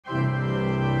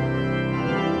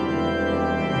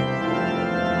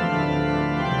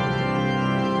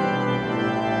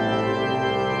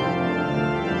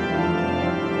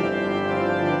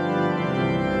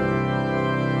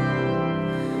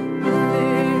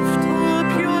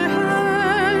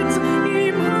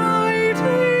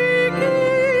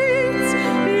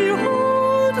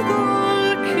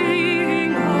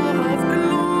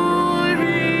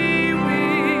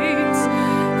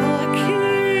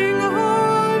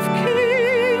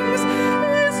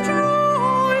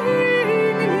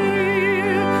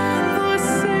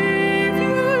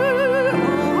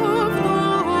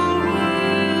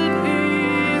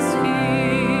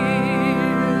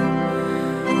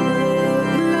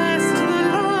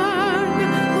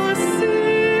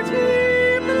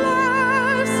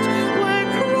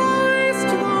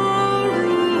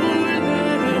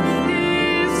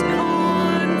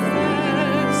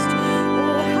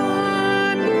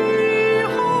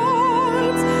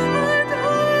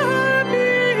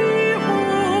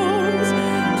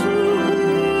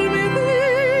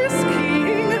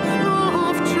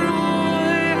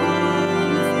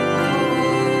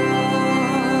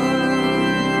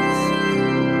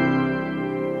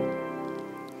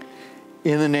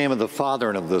In the name of the Father,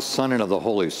 and of the Son, and of the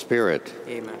Holy Spirit.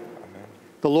 Amen.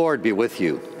 The Lord be with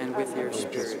you. And with your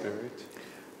spirit.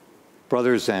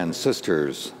 Brothers and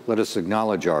sisters, let us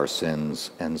acknowledge our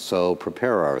sins and so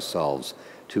prepare ourselves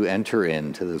to enter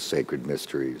into the sacred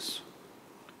mysteries.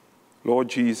 Lord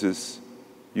Jesus,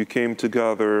 you came to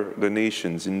gather the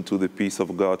nations into the peace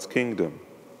of God's kingdom.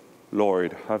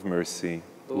 Lord, have mercy.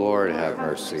 Lord, have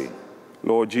mercy.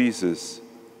 Lord Jesus,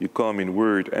 you come in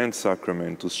word and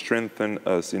sacrament to strengthen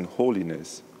us in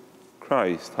holiness.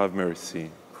 Christ, have mercy.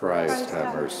 Christ,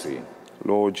 have mercy.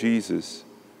 Lord Jesus,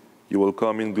 you will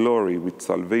come in glory with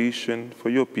salvation for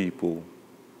your people.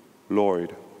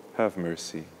 Lord, have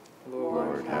mercy.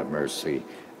 Lord, have mercy.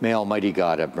 May Almighty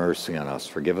God have mercy on us,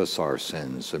 forgive us our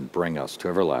sins, and bring us to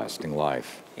everlasting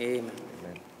life. Amen.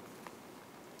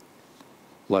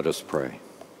 Let us pray.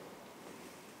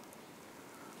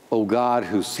 O God,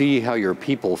 who see how your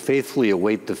people faithfully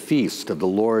await the feast of the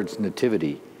Lord's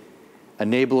nativity,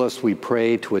 enable us, we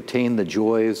pray, to attain the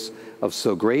joys of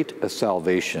so great a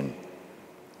salvation,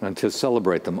 and to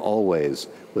celebrate them always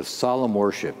with solemn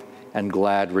worship and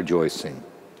glad rejoicing.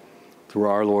 Through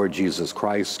our Lord Jesus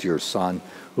Christ, your Son,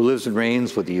 who lives and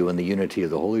reigns with you in the unity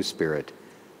of the Holy Spirit,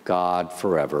 God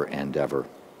forever and ever.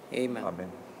 Amen.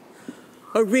 Amen.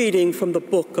 A reading from the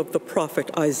book of the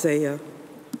prophet Isaiah.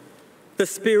 The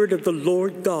Spirit of the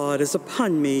Lord God is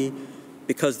upon me,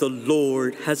 because the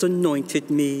Lord has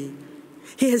anointed me.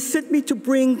 He has sent me to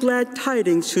bring glad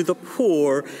tidings to the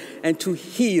poor and to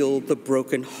heal the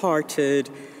brokenhearted,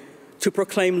 to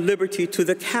proclaim liberty to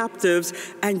the captives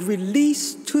and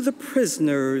release to the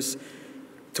prisoners,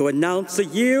 to announce a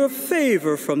year of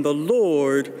favor from the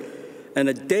Lord and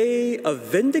a day of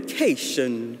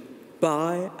vindication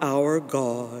by our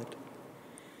God.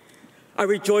 I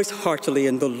rejoice heartily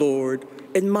in the Lord,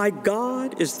 and my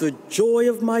God is the joy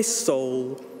of my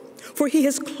soul. For he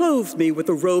has clothed me with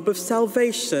a robe of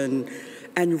salvation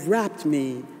and wrapped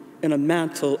me in a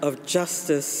mantle of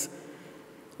justice.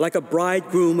 Like a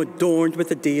bridegroom adorned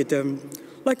with a diadem,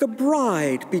 like a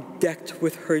bride bedecked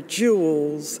with her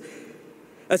jewels.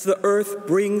 As the earth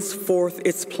brings forth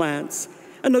its plants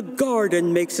and a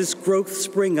garden makes its growth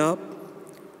spring up,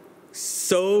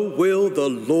 so will the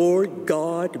Lord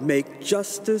God make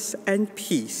justice and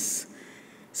peace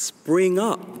spring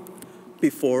up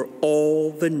before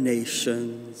all the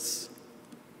nations.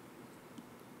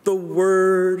 The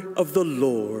word of the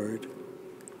Lord.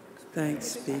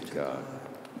 Thanks be to God.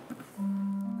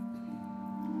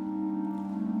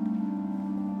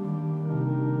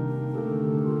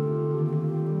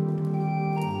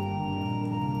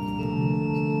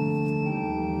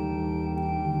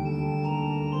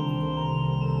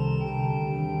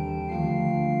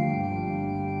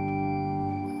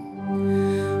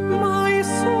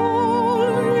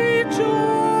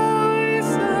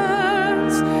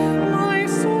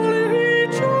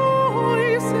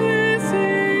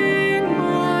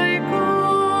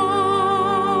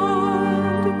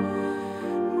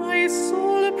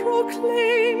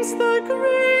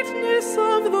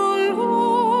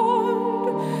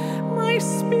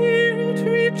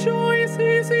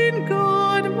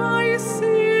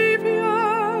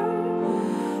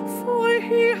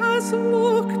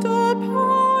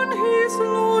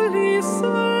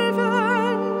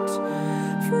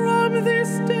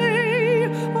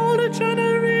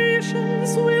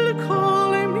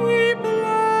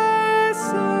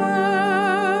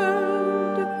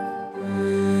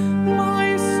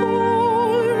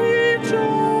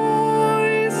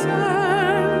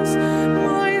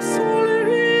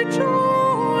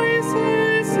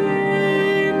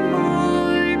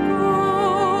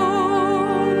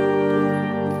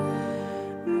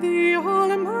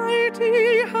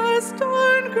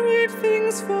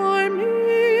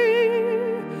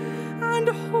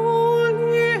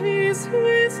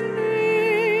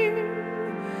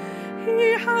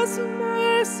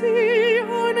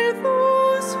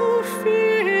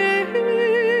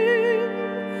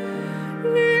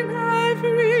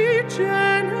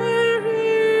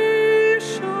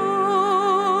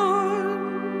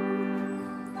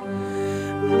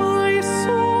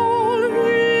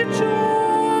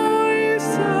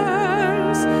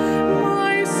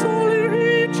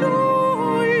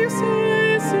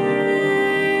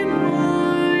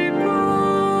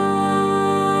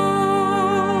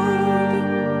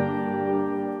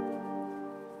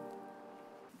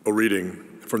 A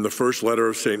reading from the first letter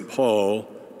of St. Paul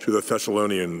to the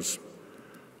Thessalonians.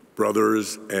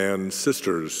 Brothers and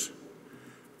sisters,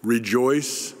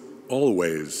 rejoice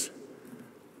always,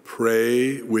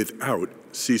 pray without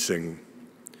ceasing.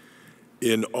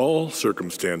 In all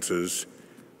circumstances,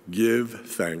 give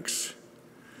thanks,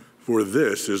 for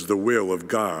this is the will of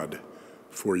God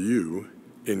for you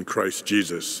in Christ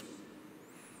Jesus.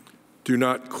 Do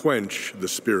not quench the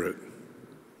Spirit.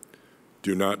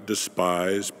 Do not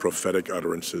despise prophetic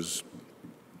utterances.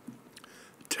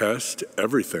 Test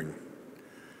everything.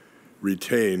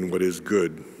 Retain what is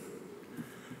good.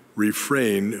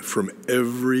 Refrain from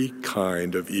every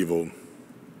kind of evil.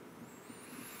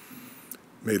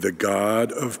 May the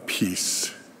God of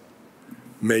peace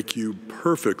make you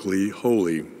perfectly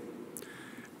holy,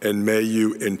 and may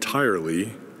you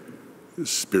entirely,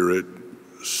 spirit,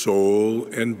 soul,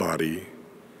 and body,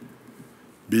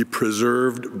 be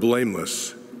preserved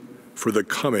blameless for the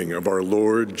coming of our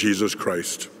Lord Jesus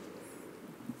Christ.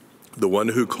 The one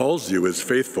who calls you is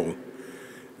faithful,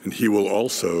 and he will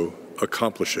also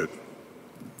accomplish it.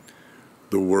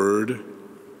 The word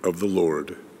of the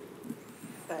Lord.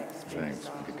 Thanks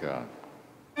be to God.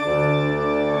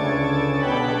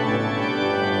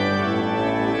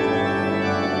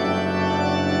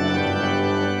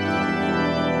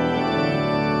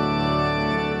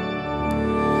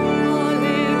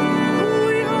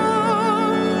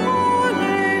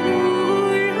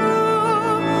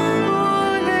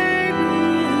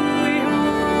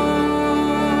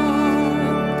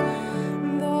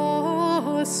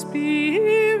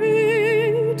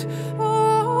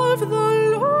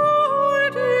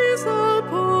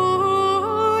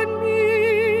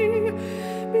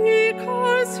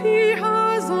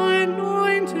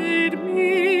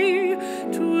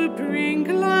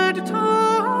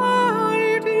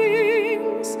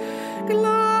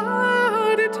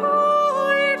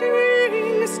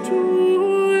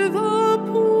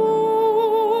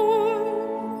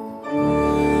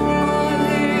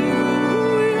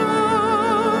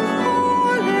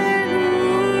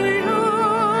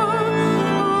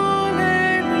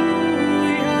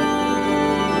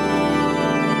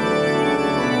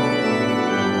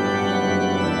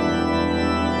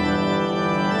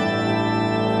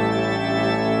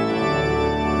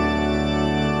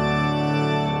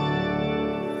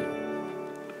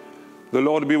 The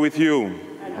Lord be with you.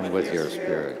 And with your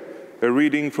spirit. A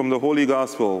reading from the Holy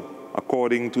Gospel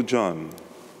according to John.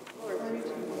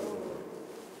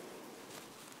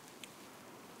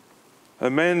 A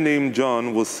man named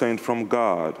John was sent from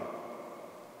God.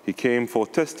 He came for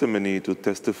testimony to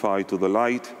testify to the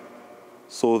light,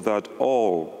 so that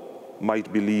all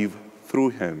might believe through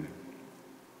him.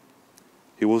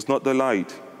 He was not the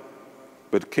light,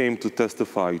 but came to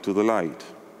testify to the light.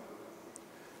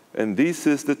 And this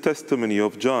is the testimony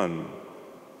of John.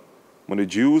 When the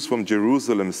Jews from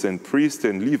Jerusalem sent priests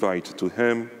and Levites to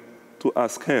him to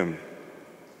ask him,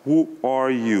 "Who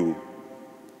are you?"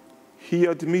 He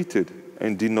admitted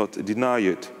and did not deny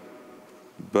it,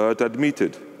 but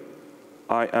admitted,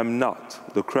 "I am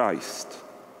not the Christ."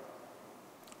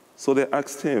 So they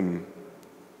asked him,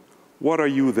 "What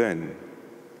are you then?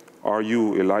 Are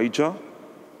you Elijah?"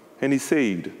 And he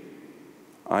said,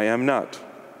 "I am not."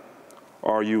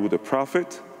 "Are you the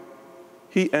prophet?"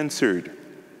 He answered,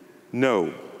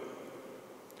 "No."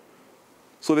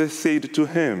 So they said to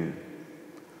him,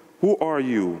 "Who are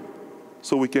you,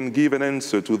 so we can give an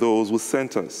answer to those who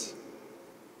sent us?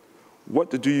 What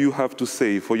do you have to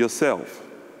say for yourself?"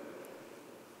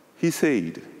 He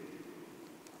said,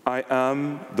 "I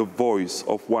am the voice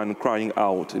of one crying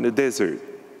out in the desert,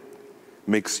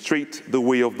 'Make straight the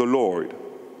way of the Lord,'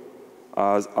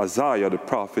 as Isaiah the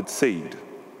prophet said."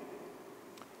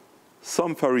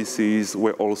 Some Pharisees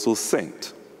were also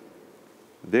sent.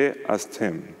 They asked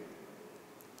him,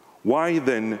 "Why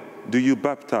then do you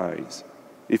baptize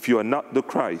if you are not the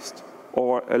Christ,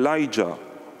 or Elijah,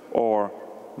 or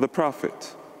the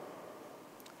prophet?"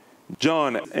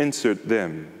 John answered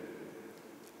them,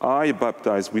 "I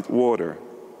baptize with water,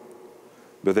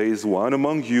 but there is one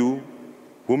among you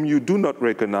whom you do not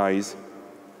recognize,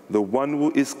 the one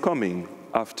who is coming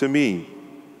after me,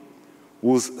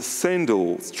 whose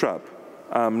sandal strap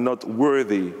I am not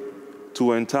worthy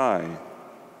to untie."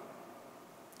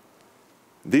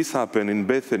 This happened in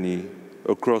Bethany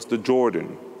across the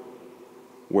Jordan,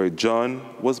 where John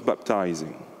was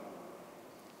baptizing.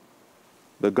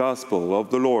 The Gospel of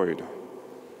the Lord.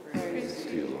 Praise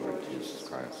to you, Lord Jesus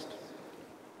Christ.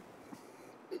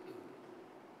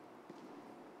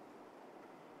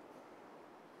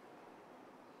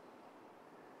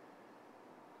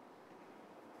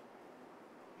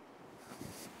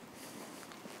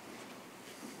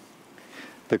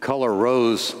 The color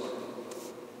rose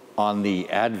on the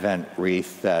Advent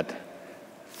wreath, that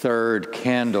third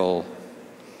candle,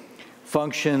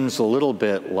 functions a little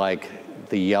bit like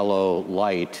the yellow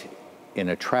light in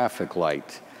a traffic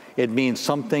light. It means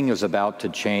something is about to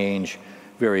change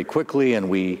very quickly, and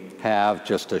we have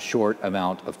just a short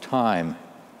amount of time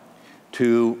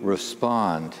to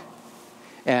respond.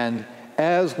 And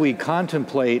as we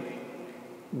contemplate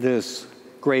this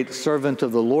great servant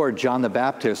of the Lord, John the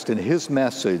Baptist, and his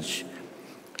message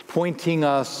pointing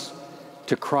us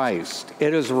to Christ,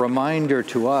 it is a reminder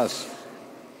to us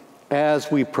as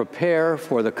we prepare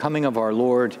for the coming of our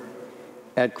Lord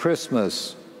at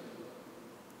Christmas,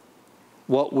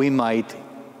 what we might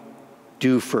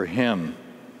do for him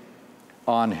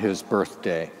on his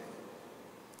birthday.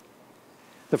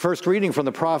 The first reading from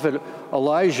the prophet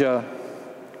Elijah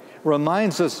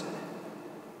reminds us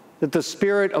that the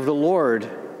Spirit of the Lord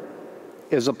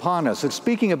is upon us. It's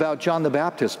speaking about John the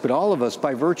Baptist, but all of us,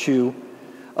 by virtue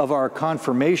of our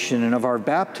confirmation and of our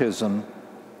baptism,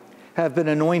 have been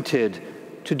anointed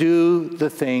to do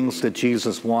the things that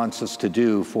Jesus wants us to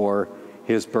do for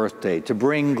his birthday, to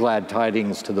bring glad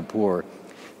tidings to the poor,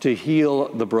 to heal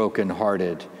the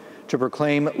brokenhearted, to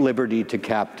proclaim liberty to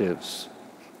captives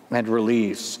and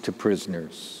release to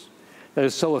prisoners. That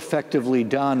is so effectively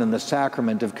done in the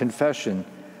sacrament of confession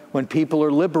when people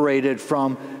are liberated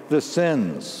from the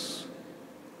sins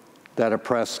that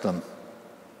oppress them.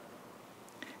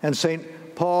 And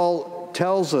St. Paul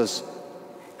tells us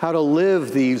how to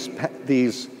live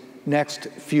these next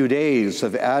few days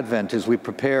of Advent as we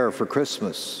prepare for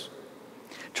Christmas,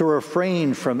 to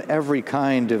refrain from every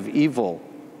kind of evil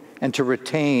and to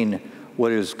retain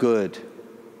what is good,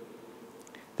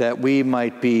 that we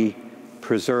might be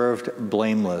preserved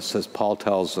blameless, as Paul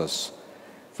tells us,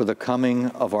 for the coming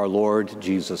of our Lord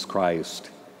Jesus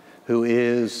Christ, who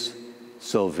is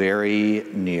so very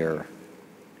near.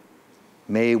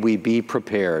 May we be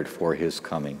prepared for his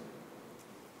coming.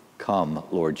 Come,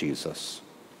 Lord Jesus.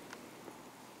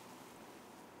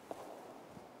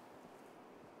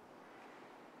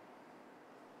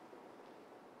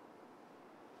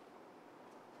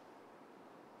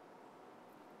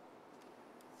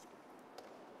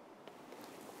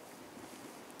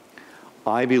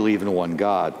 I believe in one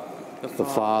God, the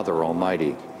Father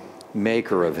Almighty,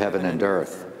 maker of heaven and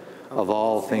earth, of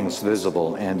all things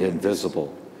visible and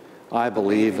invisible. I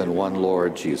believe in one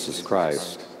Lord Jesus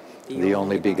Christ, the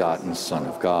only begotten Son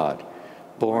of God,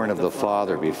 born of the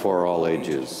Father before all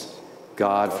ages,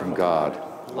 God from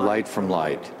God, light from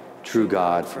light, true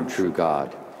God from true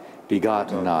God,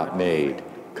 begotten, not made,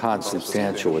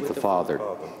 consubstantial with the Father.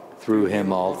 Through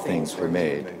him all things were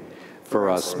made. For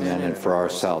us men and for our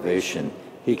salvation,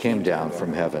 he came down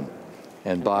from heaven,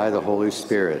 and by the Holy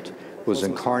Spirit was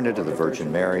incarnate of the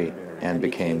Virgin Mary and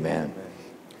became man.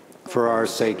 For our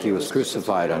sake he was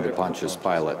crucified under Pontius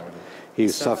Pilate. He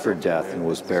suffered death and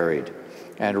was buried,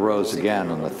 and rose again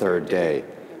on the third day,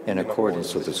 in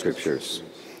accordance with the Scriptures.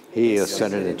 He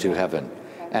ascended into heaven,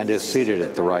 and is seated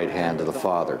at the right hand of the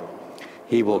Father.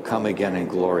 He will come again in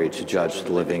glory to judge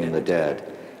the living and the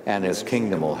dead, and his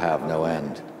kingdom will have no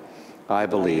end. I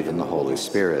believe in the Holy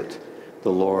Spirit,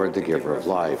 the Lord, the giver of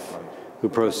life, who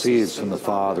proceeds from the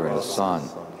Father and the Son,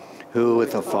 who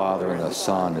with the Father and the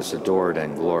Son is adored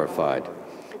and glorified,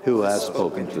 who has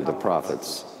spoken through the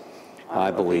prophets.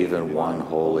 I believe in one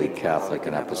holy, Catholic,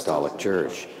 and Apostolic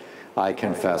Church. I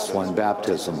confess one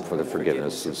baptism for the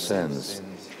forgiveness of sins,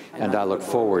 and I look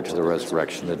forward to the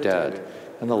resurrection of the dead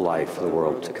and the life of the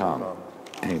world to come.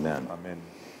 Amen. Amen.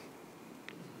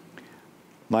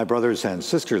 My brothers and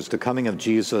sisters, the coming of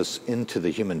Jesus into the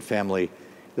human family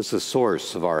is the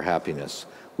source of our happiness.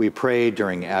 We pray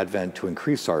during Advent to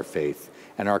increase our faith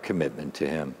and our commitment to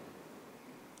him.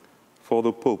 For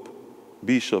the Pope,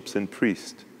 bishops, and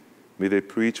priests, may they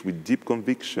preach with deep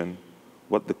conviction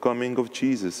what the coming of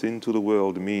Jesus into the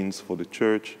world means for the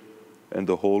Church and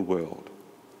the whole world.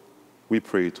 We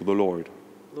pray to the Lord.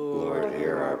 Lord,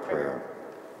 hear our prayer.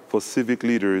 For civic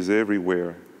leaders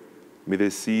everywhere, may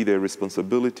they see their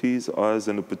responsibilities as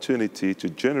an opportunity to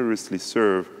generously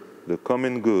serve the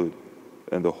common good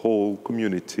and the whole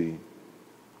community.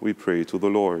 We pray to the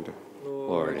Lord.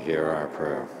 Lord, hear our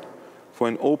prayer. For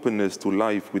an openness to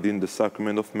life within the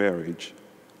sacrament of marriage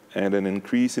and an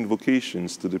increase in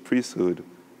vocations to the priesthood,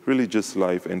 religious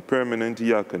life, and permanent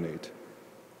diaconate,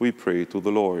 we pray to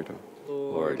the Lord.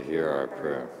 Lord, hear our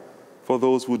prayer. For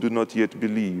those who do not yet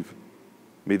believe,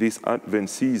 may this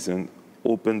Advent season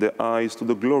open their eyes to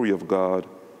the glory of God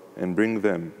and bring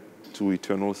them to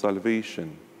eternal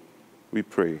salvation. We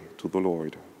pray to the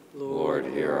Lord. Lord,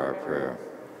 hear our prayer.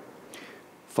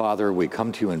 Father, we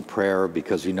come to you in prayer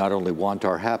because you not only want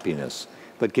our happiness,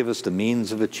 but give us the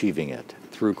means of achieving it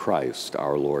through Christ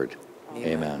our Lord.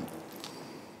 Amen.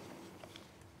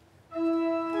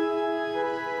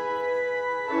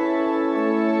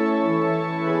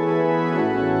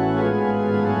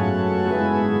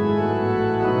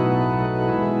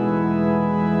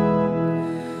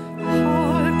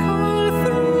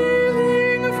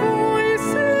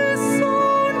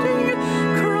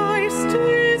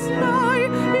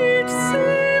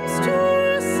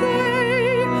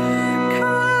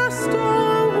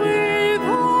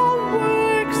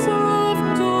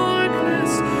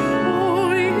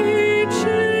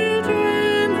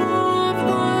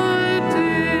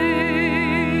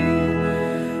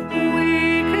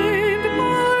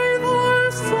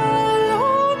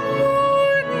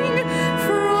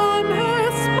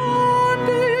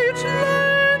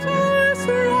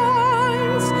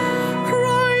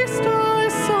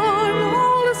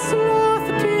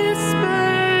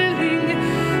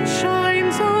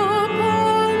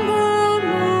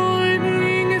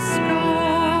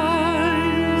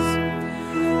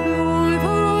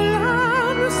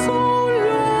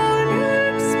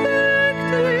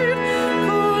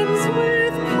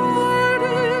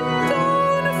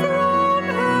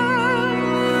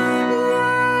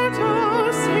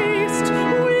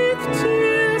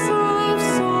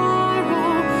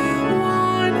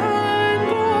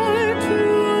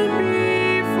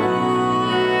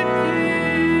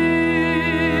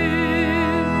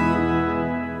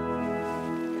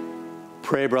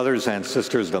 Pray, brothers and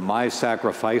sisters, that my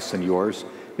sacrifice and yours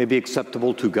may be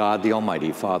acceptable to God, the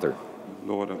Almighty Father.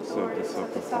 Lord, accept the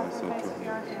sacrifice at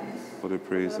your hands for the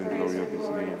praise and glory of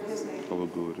his name, for the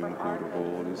good and good of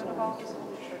all his holy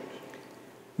church.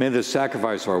 May the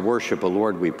sacrifice of our worship, O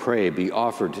Lord, we pray, be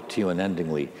offered to you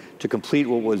unendingly, to complete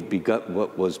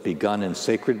what was begun in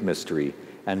sacred mystery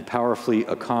and powerfully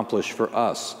accomplish for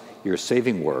us your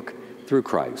saving work through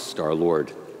Christ our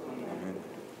Lord. Amen.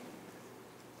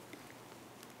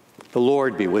 The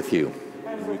Lord be with you.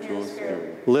 And with your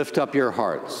spirit. Lift up your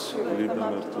hearts. Lift them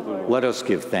up to the Lord. Let us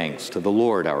give thanks to the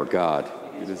Lord our God.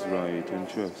 It is right and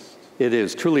just. It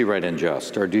is truly right and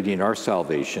just, our duty and our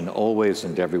salvation, always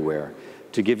and everywhere,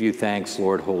 to give you thanks,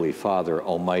 Lord, Holy Father,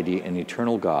 Almighty and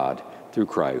eternal God, through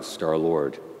Christ our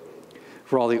Lord.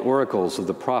 For all the oracles of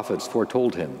the prophets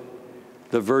foretold him.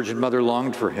 The Virgin Mother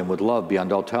longed for him with love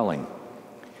beyond all telling.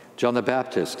 John the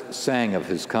Baptist sang of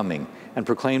his coming and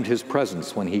proclaimed his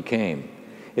presence when he came.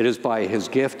 It is by his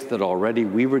gift that already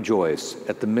we rejoice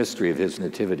at the mystery of his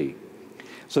nativity,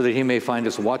 so that he may find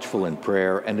us watchful in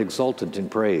prayer and exultant in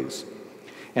praise.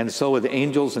 And so with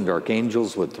angels and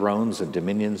archangels, with thrones and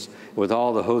dominions, with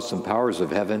all the hosts and powers of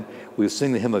heaven, we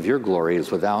sing the hymn of your glory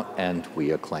as without end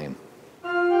we acclaim.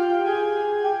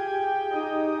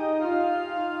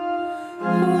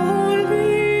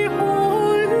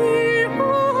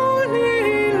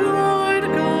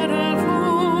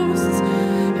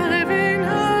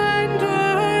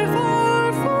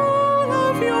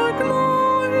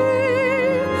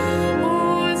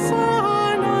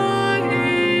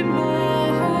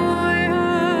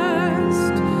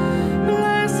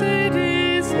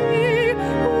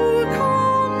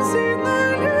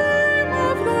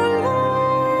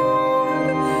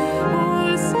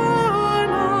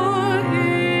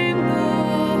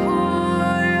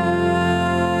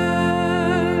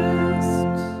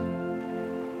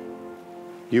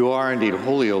 You are indeed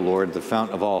holy, O Lord, the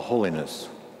fountain of all holiness.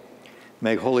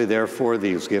 Make holy, therefore,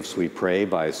 these gifts, we pray,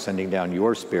 by sending down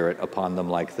your Spirit upon them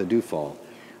like the dewfall,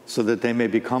 so that they may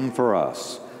become for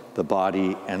us the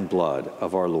body and blood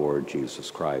of our Lord Jesus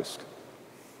Christ.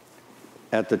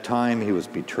 At the time he was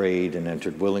betrayed and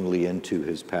entered willingly into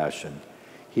his passion,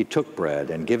 he took bread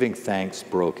and, giving thanks,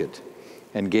 broke it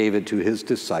and gave it to his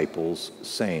disciples,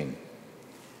 saying,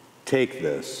 "Take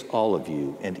this, all of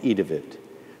you, and eat of it.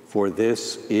 For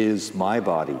this is my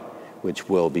body, which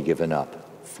will be given up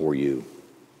for you."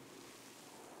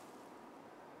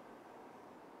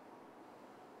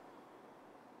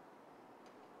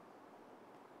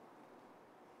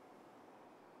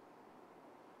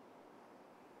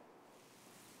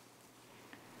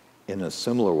 In a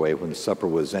similar way, when supper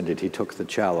was ended, he took the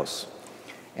chalice,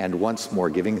 and once more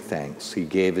giving thanks, he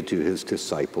gave it to his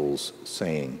disciples,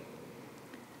 saying,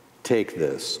 "Take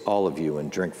this, all of you, and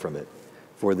drink from it.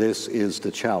 For this is the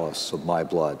chalice of my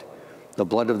blood, the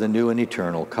blood of the new and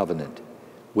eternal covenant,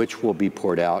 which will be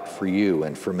poured out for you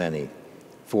and for many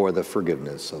for the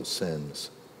forgiveness of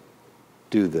sins.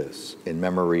 Do this in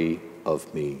memory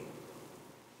of me."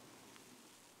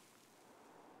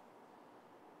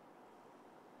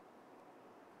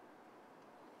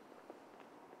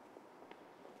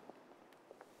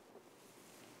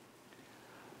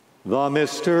 The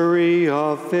mystery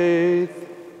of faith.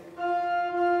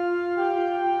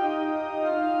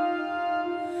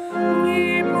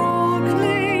 We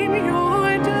proclaim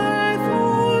your death,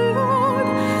 O Lord,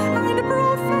 and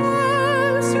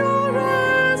profess your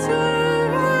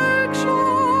resurrection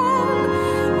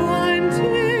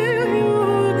until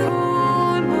you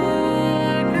come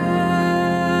again.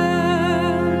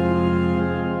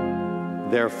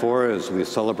 Therefore, as we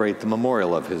celebrate the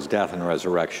memorial of his death and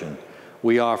resurrection,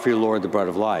 we offer you, Lord, the bread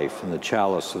of life and the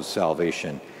chalice of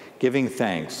salvation, giving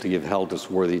thanks that you have held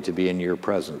us worthy to be in your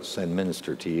presence and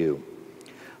minister to you.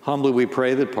 Humbly we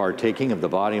pray that, partaking of the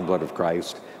body and blood of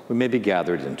Christ, we may be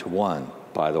gathered into one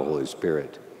by the Holy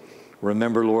Spirit.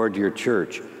 Remember, Lord, your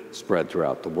church spread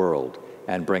throughout the world,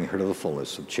 and bring her to the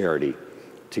fullness of charity,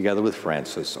 together with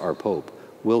Francis, our Pope,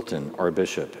 Wilton, our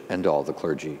Bishop, and all the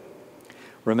clergy.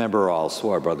 Remember also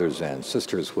our brothers and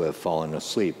sisters who have fallen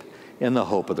asleep in the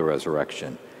hope of the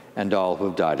resurrection, and all who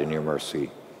have died in your mercy.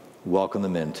 Welcome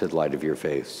them into the light of your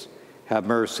face. Have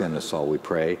mercy on us all, we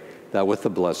pray, that with the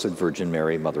Blessed Virgin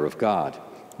Mary, Mother of God,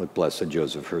 with blessed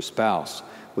Joseph, her spouse,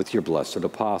 with your blessed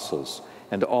apostles,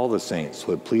 and all the saints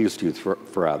who have pleased you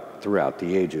throughout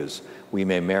the ages, we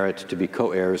may merit to be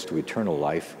co-heirs to eternal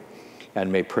life,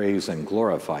 and may praise and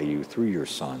glorify you through your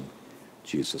Son,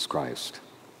 Jesus Christ.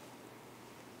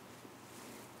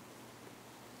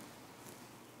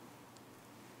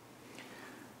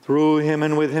 Through him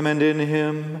and with him and in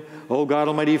him, O God,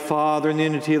 Almighty Father, in the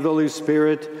unity of the Holy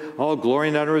Spirit, all glory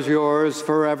and honor is yours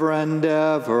forever and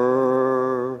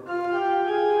ever.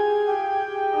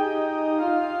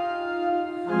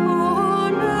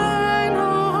 Amen,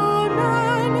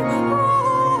 amen, amen.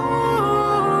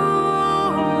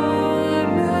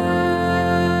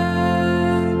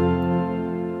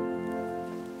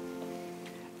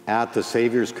 At the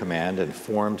Savior's command and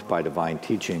formed by divine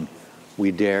teaching,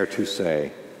 we dare to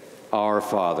say, Our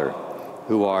Father,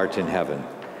 who art in heaven,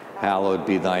 hallowed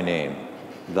be thy name.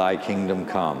 Thy kingdom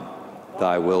come,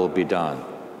 thy will be done,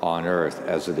 on earth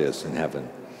as it is in heaven.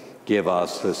 Give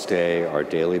us this day our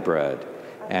daily bread,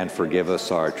 and forgive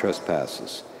us our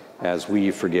trespasses, as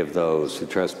we forgive those who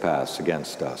trespass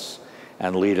against us.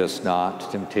 And lead us not to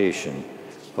temptation,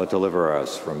 but deliver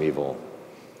us from evil.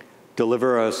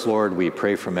 Deliver us, Lord, we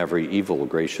pray, from every evil.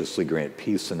 Graciously grant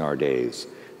peace in our days,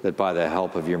 that by the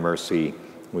help of your mercy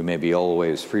we may be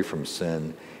always free from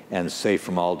sin and safe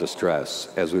from all distress,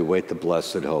 as we wait the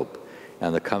blessed hope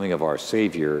and the coming of our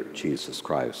Savior, Jesus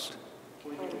Christ.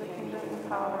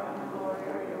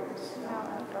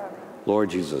 Lord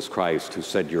Jesus Christ, who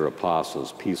said to your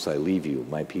apostles, peace I leave you,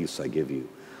 my peace I give you,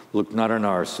 look not on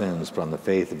our sins, but on the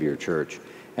faith of your church,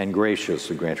 and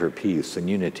graciously grant her peace and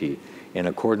unity in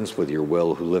accordance with your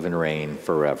will, who live and reign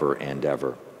forever and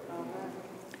ever.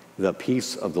 The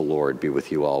peace of the Lord be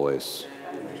with you always.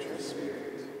 And with your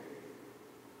spirit.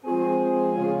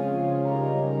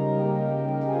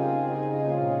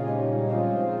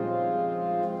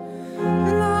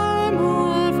 Lamb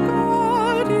of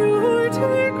God, you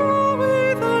take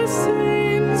away the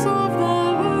sins of the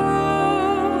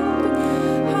world.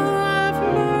 Have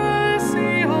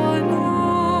mercy on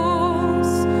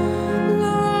us.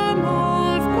 Lamb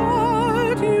of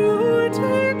God, you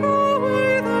take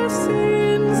away the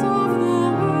sins of the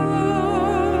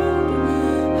world.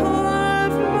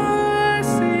 Have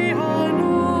mercy on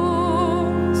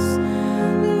us.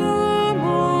 Lamb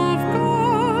of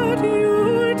God,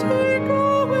 you take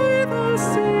away the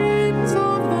sins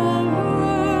of the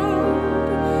world.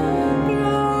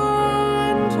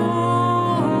 Grant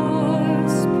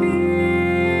us peace.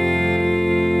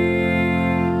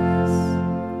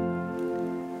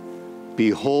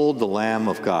 Behold the Lamb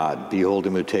of God, behold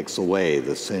him who takes away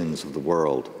the sins of the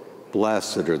world.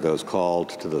 Blessed are those called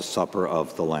to the supper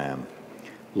of the Lamb.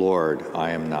 Lord,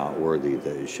 I am not worthy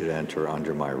that you should enter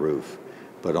under my roof,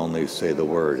 but only say the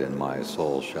word, and my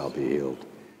soul shall be healed.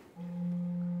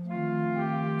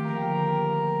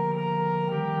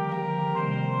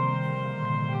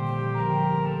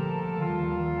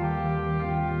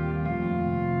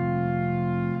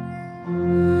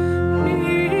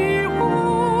 Behold,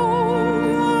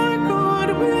 our God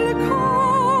will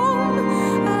come,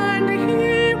 and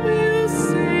he will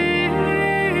save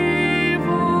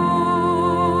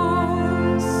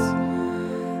us.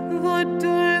 The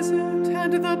desert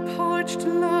and the parched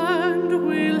land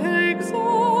will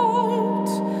exult.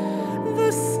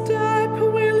 The steppe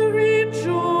will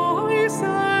rejoice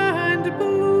and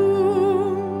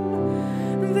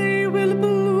bloom. They will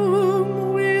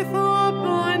bloom with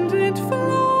abundant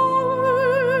flowers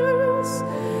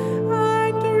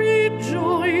and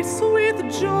rejoice with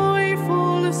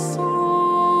joyful song.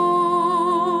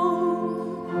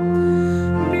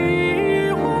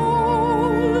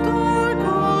 Behold, our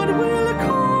God will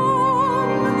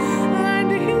come,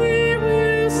 and he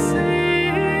will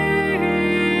save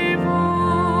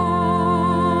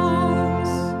us.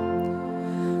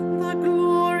 The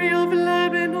glory of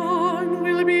Lebanon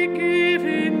will be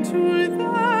given to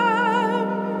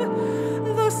them,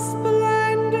 the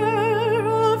splendor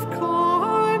of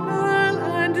Carmel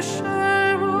and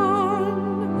Sharon.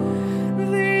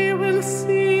 They will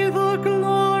see the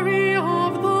glory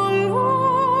of the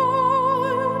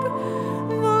Lord,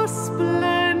 the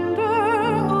splendor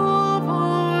of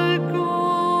our God.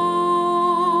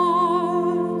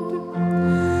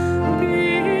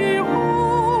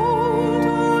 Behold,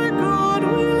 our God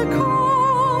will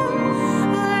come,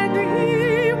 and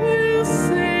he will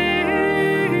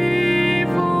save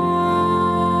us.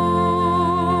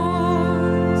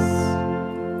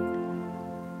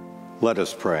 Let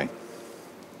us pray.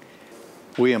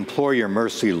 We implore your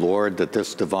mercy, Lord, that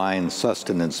this divine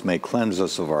sustenance may cleanse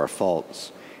us of our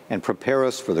faults and prepare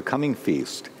us for the coming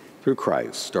feast, through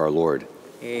Christ our Lord.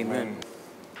 Amen.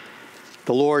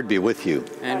 The Lord be with you.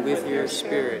 And with your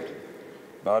spirit.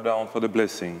 Bow down for the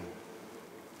blessing.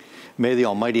 May the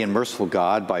Almighty and merciful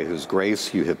God, by whose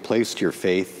grace you have placed your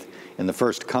faith in the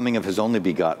first coming of his only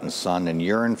begotten Son and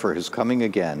yearn for his coming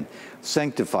again,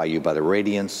 sanctify you by the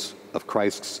radiance of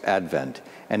Christ's advent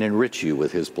and enrich you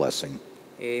with his blessing.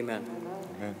 Amen.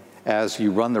 As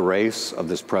you run the race of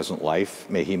this present life,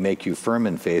 may he make you firm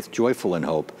in faith, joyful in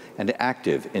hope, and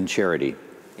active in charity.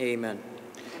 Amen.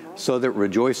 So that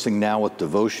rejoicing now with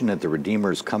devotion at the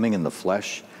Redeemer's coming in the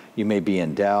flesh, you may be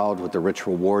endowed with the rich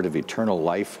reward of eternal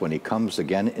life when he comes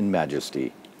again in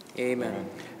majesty. Amen.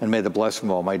 And may the blessing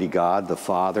of Almighty God, the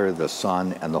Father, the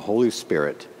Son, and the Holy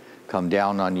Spirit come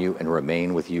down on you and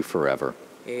remain with you forever.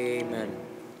 Amen.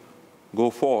 Go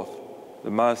forth.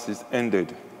 The Mass is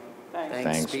ended.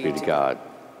 Thanks be to God.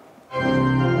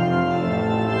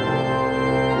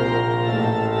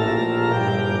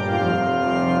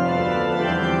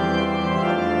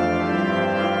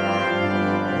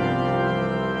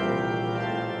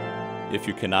 If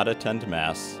you cannot attend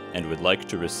Mass and would like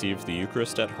to receive the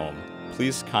Eucharist at home,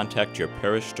 please contact your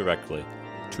parish directly.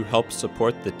 To help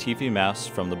support the TV Mass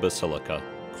from the Basilica,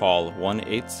 call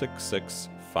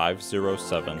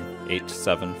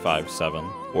 1-866-507-8757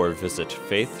 or visit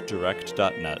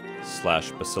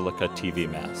faithdirect.net/Basilica TV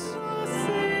Mass.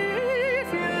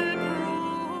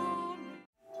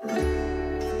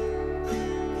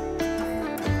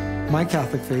 My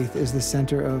Catholic faith is the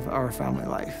center of our family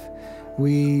life.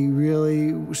 We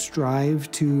really strive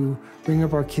to bring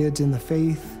up our kids in the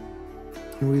faith.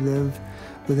 We live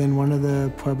within one of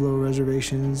the Pueblo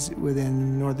reservations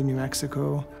within northern New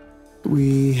Mexico.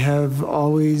 We have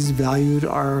always valued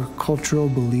our cultural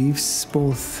beliefs,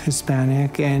 both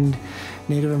Hispanic and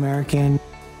Native American.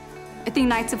 I think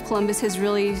Knights of Columbus has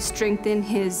really strengthened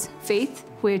his faith,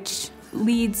 which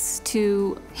leads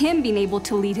to him being able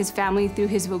to lead his family through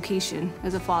his vocation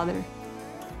as a father.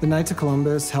 The Knights of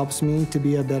Columbus helps me to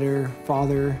be a better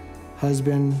father,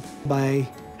 husband, by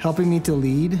helping me to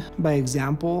lead by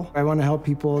example. I want to help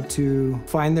people to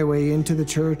find their way into the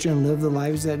church and live the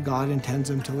lives that God intends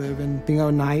them to live. And being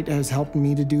a knight has helped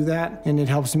me to do that, and it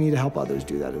helps me to help others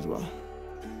do that as well.